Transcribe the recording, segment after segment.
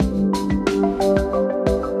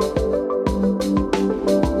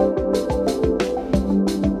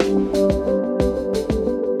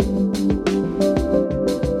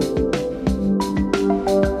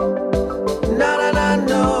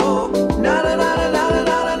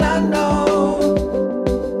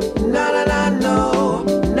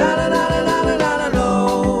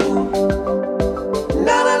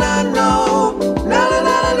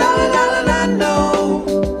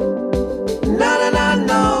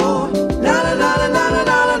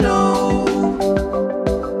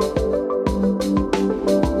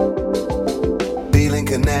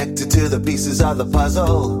the pieces of the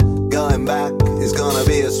puzzle. Going back is gonna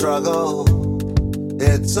be a struggle.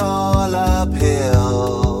 It's all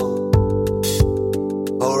uphill.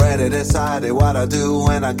 Already decided what I'll do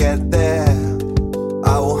when I get there.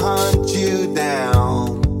 I will hunt you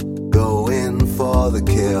down, go in for the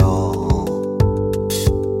kill.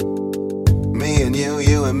 Me and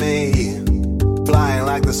you and me, flying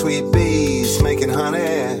like the sweet bees, making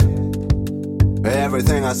honey.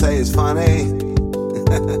 Everything I say is funny.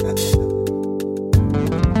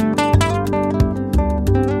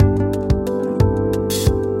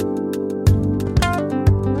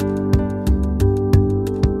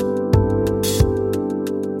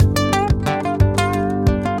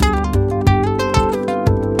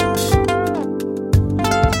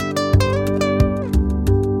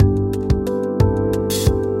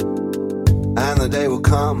 And the day will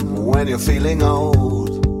come when you're feeling old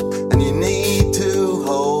and you need to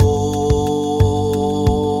hold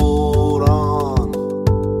on.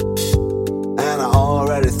 And I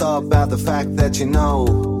already thought about the fact that you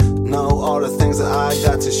know all the things that I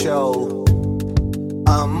got to show.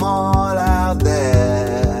 I'm all out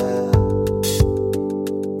there.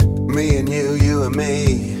 Me and you and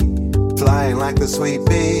me, flying like the sweet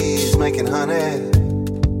bees, making honey.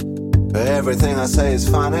 Everything I say is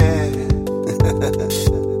funny.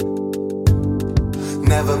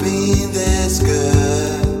 Never been this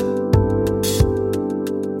good.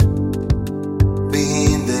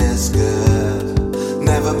 Been this good.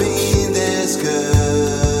 Never been this good.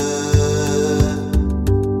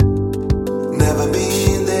 Never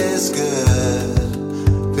been this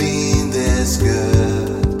good. Been this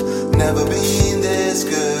good. Never been this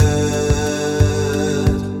good.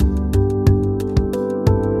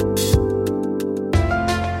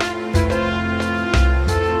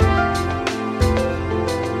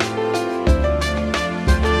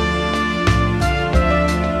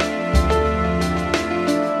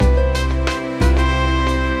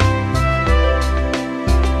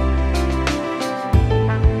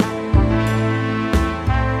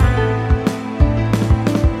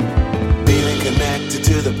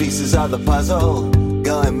 To the pieces of the puzzle.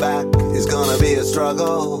 Going back is gonna be a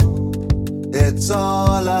struggle. It's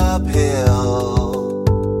all uphill.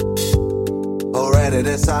 Already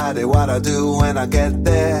decided what I'll do when I get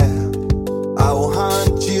there. I will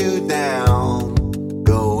hunt you down,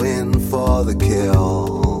 go in for the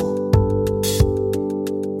kill.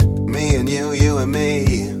 Me and you and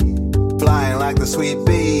me, flying like the sweet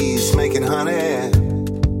bees, making honey.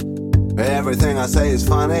 Everything I say is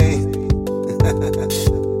funny.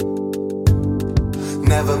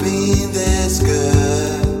 Never been this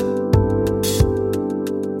good.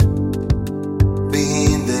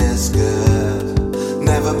 Been this good.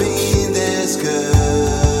 Never been this good.